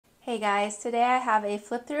Hey guys, today I have a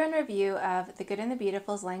flip through and review of The Good and the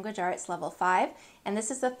Beautiful's Language Arts Level 5, and this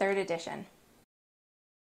is the 3rd edition.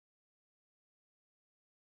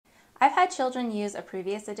 I've had children use a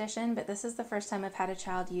previous edition, but this is the first time I've had a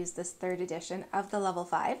child use this 3rd edition of the Level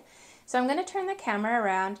 5. So I'm going to turn the camera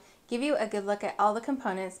around, give you a good look at all the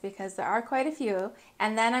components because there are quite a few,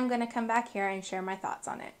 and then I'm going to come back here and share my thoughts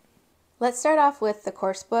on it. Let's start off with the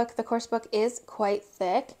course book. The course book is quite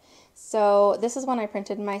thick, so this is one I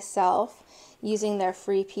printed myself using their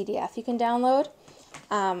free PDF you can download.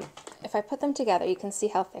 If I put them together, you can see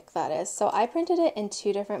how thick that is. So I printed it in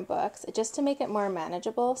 2 different books just to make it more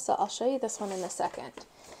manageable, so I'll show you this one in a second.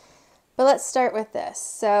 But let's start with this.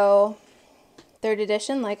 So 3rd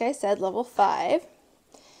edition, like I said, level 5.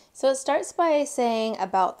 So it starts by saying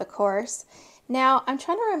about the course. Now, I'm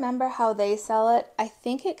trying to remember how they sell it. I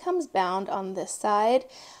think it comes bound on this side.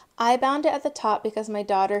 I bound it at the top because my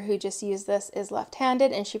daughter, who just used this, is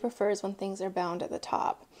left-handed and she prefers when things are bound at the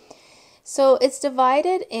top. So it's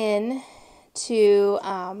divided into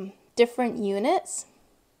different units,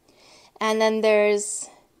 and then there's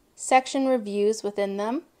section reviews within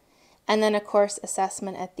them, and then a course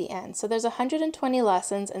assessment at the end. So there's 120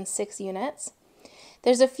 lessons and 6 units.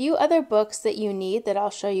 There's a few other books that you need that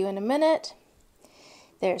I'll show you in a minute.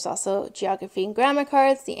 There's also geography and grammar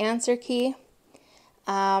cards, the answer key.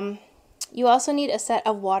 You also need a set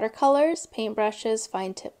of watercolors, paintbrushes,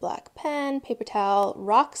 fine tip black pen, paper towel,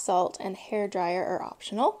 rock salt, and hair dryer are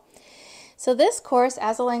optional. So this course,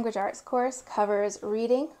 as a language arts course, covers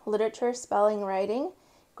reading, literature, spelling, writing,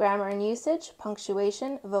 grammar and usage,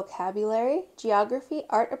 punctuation, vocabulary, geography,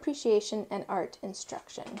 art appreciation, and art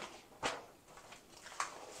instruction.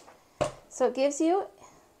 So it gives you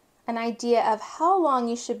an idea of how long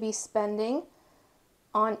you should be spending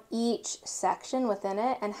on each section within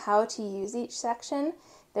it and how to use each section.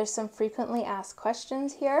 There's some frequently asked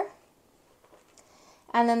questions here.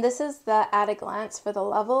 And then this is the at a glance for the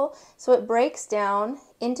level. So it breaks down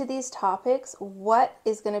into these topics what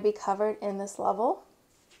is going to be covered in this level.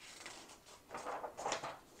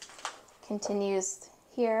 Continues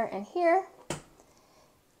here and here.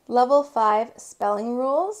 Level 5 spelling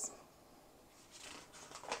rules.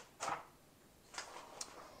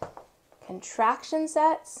 Contraction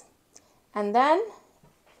sets, and then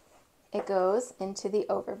it goes into the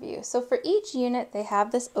overview. So for each unit, they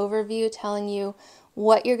have this overview telling you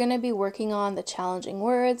what you're going to be working on, the challenging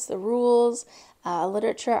words, the rules,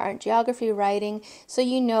 literature, art, geography, writing, so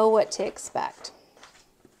you know what to expect.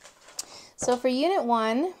 So for Unit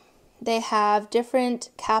 1, they have different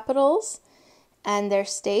capitals and their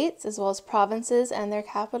states, as well as provinces and their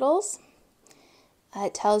capitals.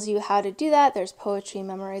 It tells you how to do that. There's poetry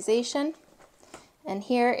memorization. And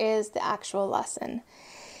here is the actual lesson.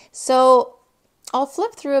 So I'll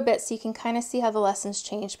flip through a bit so you can kind of see how the lessons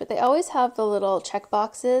change, but they always have the little check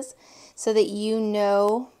boxes so that you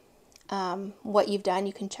know what you've done.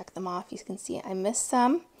 You can check them off. You can see I missed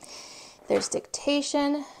some. There's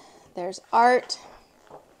dictation, there's art,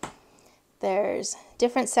 there's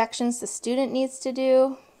different sections the student needs to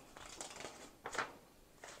do.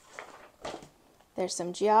 There's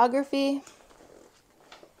some geography,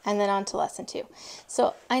 and then on to lesson 2.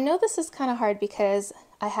 So I know this is kind of hard because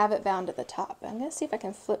I have it bound at the top. I'm going to see if I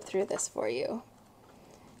can flip through this for you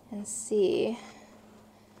and see.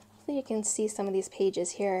 Hopefully you can see some of these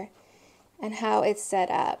pages here and how it's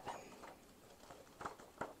set up.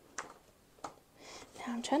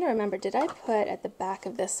 Now I'm trying to remember, did I put at the back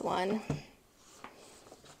of this one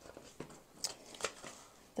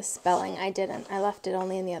the spelling? I didn't. I left it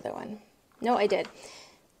only in the other one. No, I did.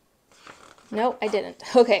 No, I didn't.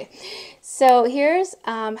 Okay, so here's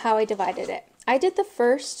how I divided it. I did the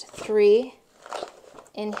first 3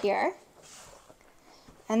 in here,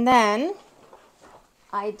 and then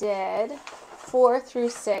I did 4 through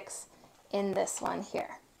 6 in this one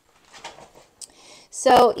here.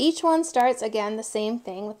 So each one starts, again, the same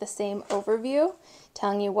thing with the same overview,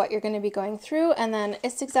 telling you what you're going to be going through, and then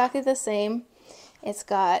it's exactly the same. It's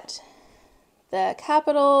got the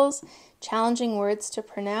capitals, challenging words to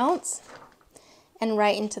pronounce, and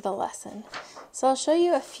right into the lesson. So I'll show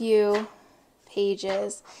you a few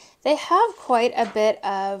pages. They have quite a bit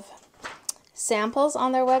of samples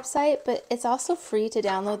on their website, but it's also free to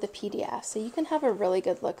download the PDF, so you can have a really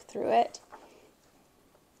good look through it.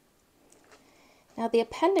 Now the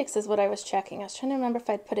appendix is what I was checking. I was trying to remember if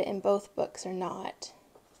I'd put it in both books or not,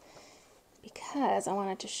 because I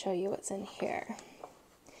wanted to show you what's in here.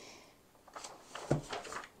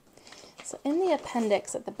 So in the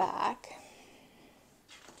appendix at the back,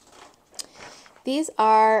 these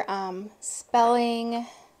are spelling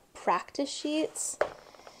practice sheets.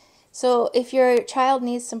 So if your child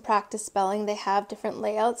needs some practice spelling, they have different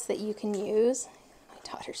layouts that you can use. My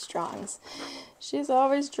daughter's drawings. She's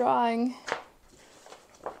always drawing.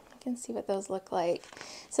 You can see what those look like.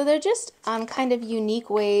 So they're just kind of unique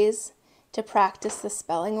ways to practice the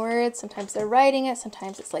spelling words. Sometimes they're writing it,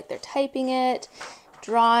 sometimes it's like they're typing it,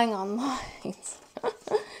 drawing on lines.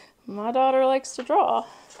 My daughter likes to draw.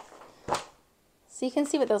 So you can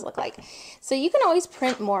see what those look like. So you can always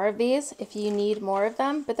print more of these if you need more of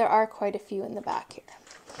them, but there are quite a few in the back here.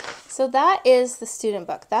 So that is the student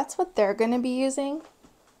book. That's what they're going to be using.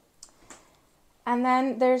 And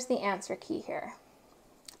then there's the answer key here.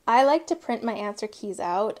 I like to print my answer keys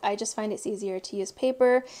out. I just find it's easier to use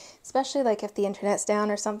paper, especially like if the internet's down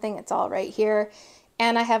or something, it's all right here.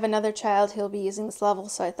 And I have another child who'll be using this level,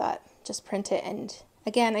 so I thought just print it. And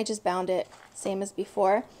again, I just bound it same as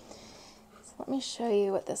before. So let me show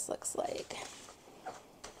you what this looks like.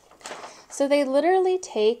 So they literally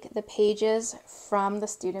take the pages from the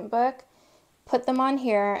student book, put them on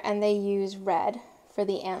here, and they use red for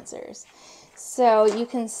the answers. So you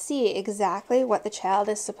can see exactly what the child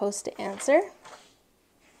is supposed to answer.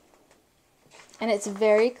 And it's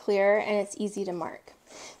very clear and it's easy to mark.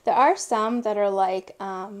 There are some that are like,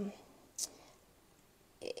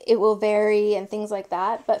 it will vary and things like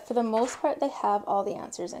that, but for the most part they have all the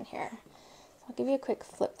answers in here. So I'll give you a quick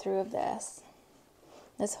flip through of this.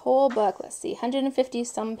 This whole book, let's see, 150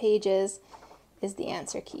 some pages is the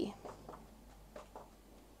answer key.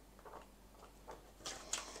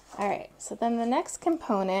 All right, so then the next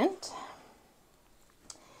component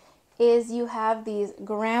is you have these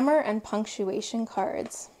grammar and punctuation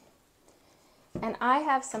cards. And I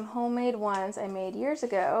have some homemade ones I made years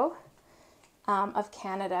ago of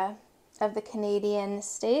Canada, of the Canadian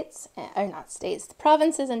states, or not states, the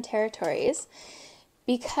provinces and territories,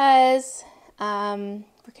 because we're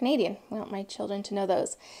Canadian. We want my children to know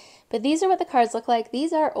those. But these are what the cards look like.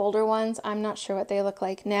 These are older ones. I'm not sure what they look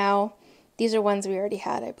like now. These are ones we already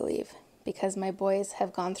had, I believe, because my boys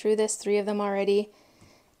have gone through this, 3 of them already,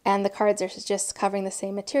 and the cards are just covering the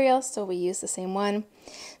same material, so we use the same one.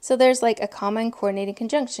 So there's like a comma and coordinating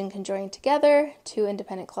conjunction, conjoined together, 2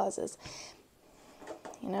 independent clauses.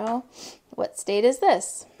 You know, what state is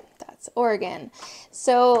this? That's Oregon.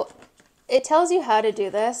 So it tells you how to do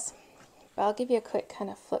this, but I'll give you a quick kind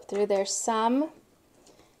of flip through. There's some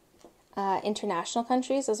international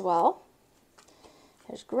countries as well.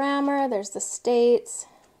 There's grammar, there's the states,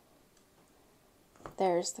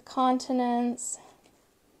 there's the continents.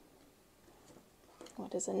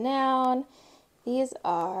 What is a noun? These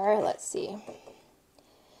are, let's see,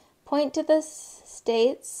 point to the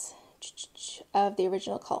states of the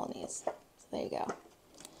original colonies. So there you go.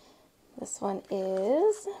 This one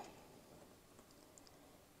is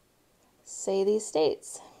say these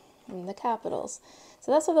states in the capitals.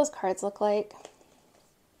 So that's what those cards look like.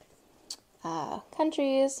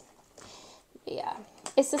 Countries. Yeah,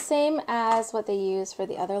 it's the same as what they use for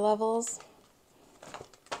the other levels.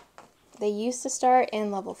 They used to start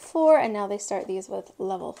in level 4 and now they start these with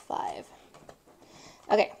level 5.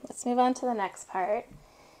 Okay, let's move on to the next part.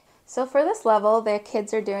 So for this level, the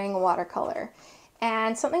kids are doing watercolor.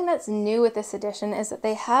 And something that's new with this edition is that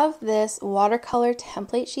they have this watercolor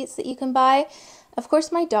template sheets that you can buy. Of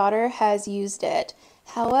course, my daughter has used it.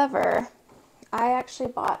 However, I actually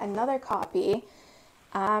bought another copy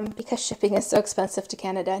because shipping is so expensive to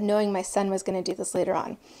Canada, knowing my son was going to do this later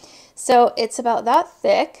on. So it's about that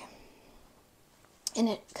thick, and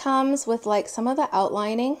it comes with like some of the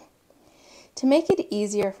outlining to make it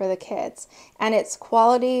easier for the kids. And it's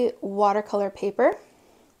quality watercolor paper.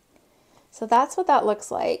 So that's what that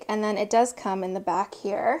looks like. And then it does come in the back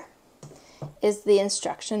here is the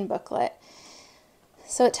instruction booklet.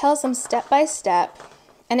 So it tells them step by step,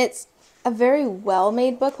 and it's a very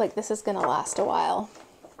well-made book. Like, this is going to last a while.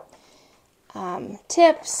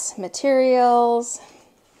 Tips, materials,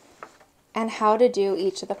 and how to do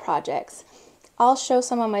each of the projects. I'll show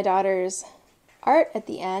some of my daughter's art at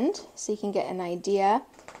the end so you can get an idea,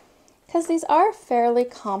 because these are fairly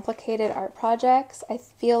complicated art projects. I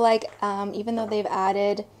feel like even though they've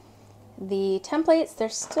added the templates, they're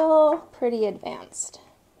still pretty advanced.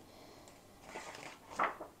 You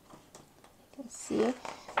can see what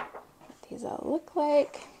these all look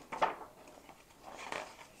like.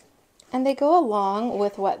 And they go along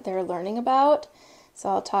with what they're learning about. So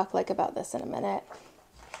I'll talk about this in a minute.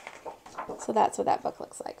 So that's what that book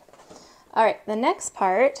looks like. All right, the next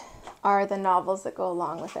part are the novels that go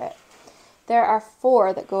along with it. There are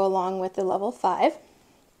 4 that go along with the level 5.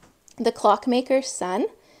 The Clockmaker's Son,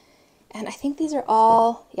 and I think these are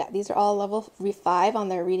all, yeah, these are all level 5 on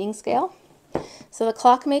their reading scale. So the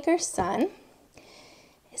Clockmaker's Son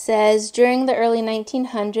Says, during the early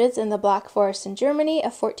 1900s in the Black Forest in Germany, a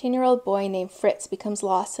 14-year-old boy named Fritz becomes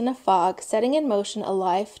lost in a fog, setting in motion a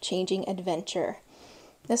life-changing adventure.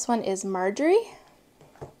 This one is Marjorie.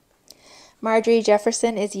 Marjorie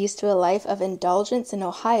Jefferson is used to a life of indulgence in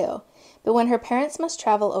Ohio, but when her parents must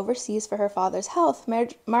travel overseas for her father's health,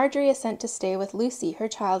 Marjorie is sent to stay with Lucy, her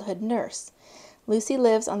childhood nurse. Lucy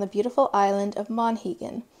lives on the beautiful island of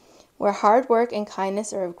Monhegan, where hard work and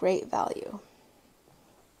kindness are of great value.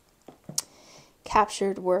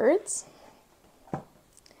 Captured words.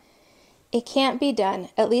 It can't be done.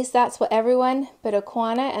 At least that's what everyone but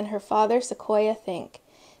Aquana and her father Sequoia think.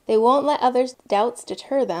 They won't let others' doubts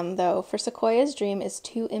deter them, though, for Sequoia's dream is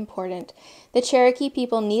too important. The Cherokee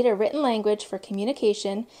people need a written language for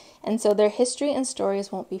communication, and so their history and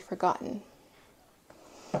stories won't be forgotten.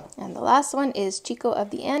 And the last one is Chico of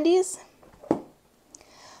the Andes.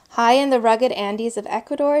 High in the rugged Andes of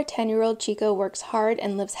Ecuador, 10-year-old Chico works hard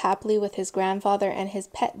and lives happily with his grandfather and his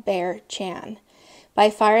pet bear, Chan. By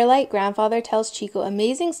firelight, grandfather tells Chico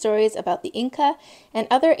amazing stories about the Inca and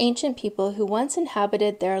other ancient people who once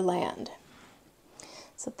inhabited their land.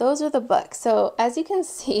 So those are the books. So as you can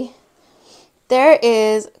see, there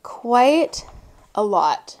is quite a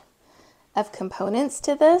lot of components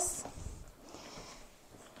to this.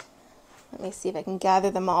 Let me see if I can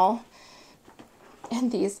gather them all in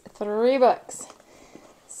these 3 books.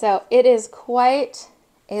 So it is quite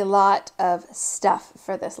a lot of stuff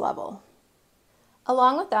for this level.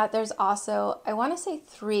 Along with that, there's also, I want to say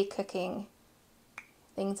 3 cooking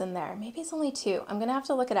things in there. Maybe it's only 2. I'm going to have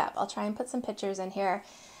to look it up. I'll try and put some pictures in here.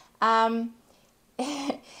 I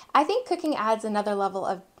think cooking adds another level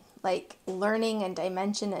of like learning and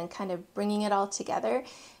dimension and kind of bringing it all together.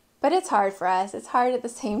 But it's hard for us. It's hard at the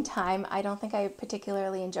same time. I don't think I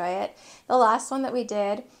particularly enjoy it. The last one that we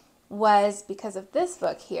did was because of this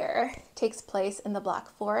book here. It takes place in the Black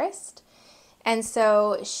Forest. And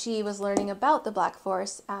so she was learning about the Black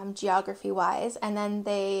Forest geography-wise. And then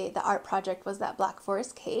the art project was that Black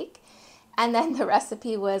Forest cake. And then the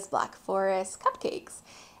recipe was Black Forest cupcakes.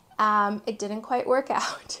 It didn't quite work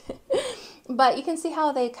out. But you can see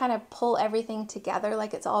how they kind of pull everything together,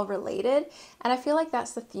 like it's all related. And I feel like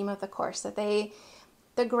that's the theme of the course, that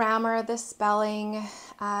the grammar, the spelling,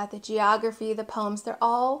 the geography, the poems, they're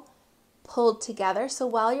all pulled together. So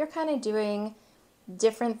while you're kind of doing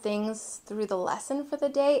different things through the lesson for the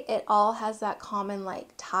day, it all has that common like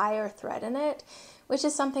tie or thread in it, which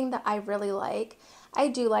is something that I really like. I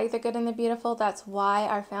do like the Good and the Beautiful. That's why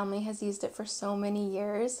our family has used it for so many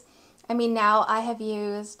years. I mean, now I have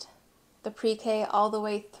used the pre-K all the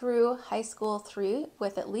way through high school 3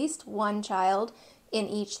 with at least 1 child in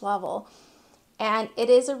each level. And it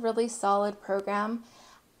is a really solid program.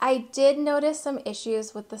 I did notice some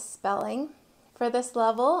issues with the spelling for this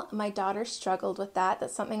level. My daughter struggled with that.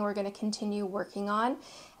 That's something we're going to continue working on.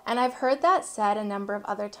 And I've heard that said a number of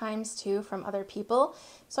other times too from other people.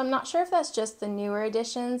 So I'm not sure if that's just the newer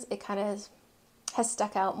editions. It kind of has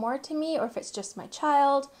stuck out more to me, or if it's just my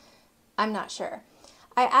child. I'm not sure.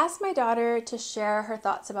 I asked my daughter to share her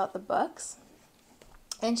thoughts about the books,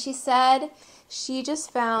 and she said she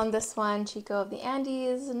just found this one, Chico of the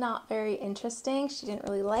Andes, not very interesting. She didn't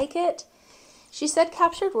really like it. She said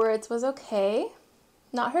Captured Words was okay.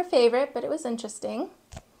 Not her favorite, but it was interesting.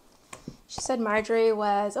 She said Marjorie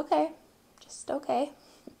was okay, just okay.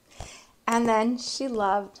 And then she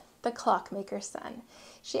loved The Clockmaker's Son.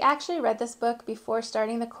 She actually read this book before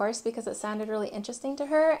starting the course because it sounded really interesting to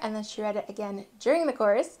her, and then she read it again during the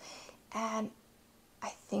course, and I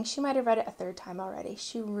think she might have read it a 3rd time already.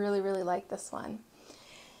 She really, really liked this one.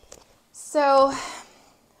 So,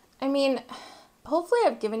 I mean, hopefully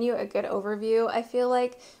I've given you a good overview. I feel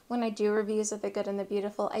like when I do reviews of The Good and the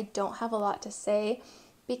Beautiful, I don't have a lot to say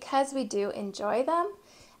because we do enjoy them.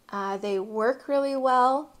 They work really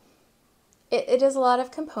well. It is a lot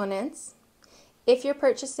of components. If you're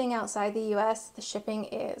purchasing outside the US, the shipping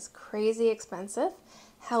is crazy expensive.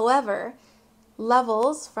 However,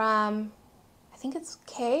 levels from, I think it's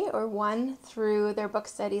K or 1 through their book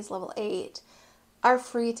studies level 8 are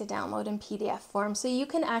free to download in PDF form. So you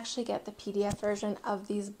can actually get the PDF version of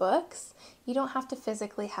these books. You don't have to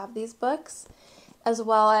physically have these books, as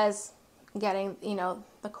well as getting,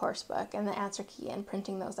 the course book and the answer key and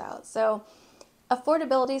printing those out. So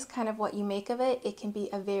affordability is kind of what you make of it. It can be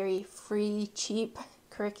a very free, cheap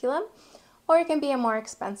curriculum, or it can be a more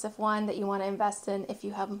expensive one that you want to invest in if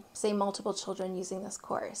you have, say, multiple children using this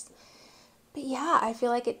course. But yeah, I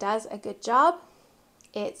feel like it does a good job.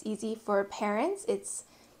 It's easy for parents. It's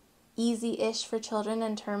easy-ish for children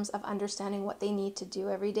in terms of understanding what they need to do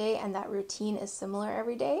every day, and that routine is similar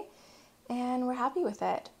every day, and we're happy with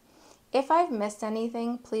it. If I've missed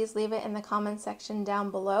anything, please leave it in the comment section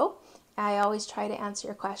down below. I always try to answer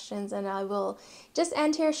your questions, and I will just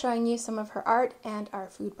end here showing you some of her art and our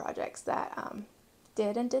food projects that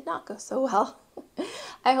did and did not go so well.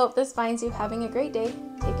 I hope this finds you having a great day.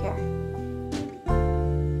 Take care.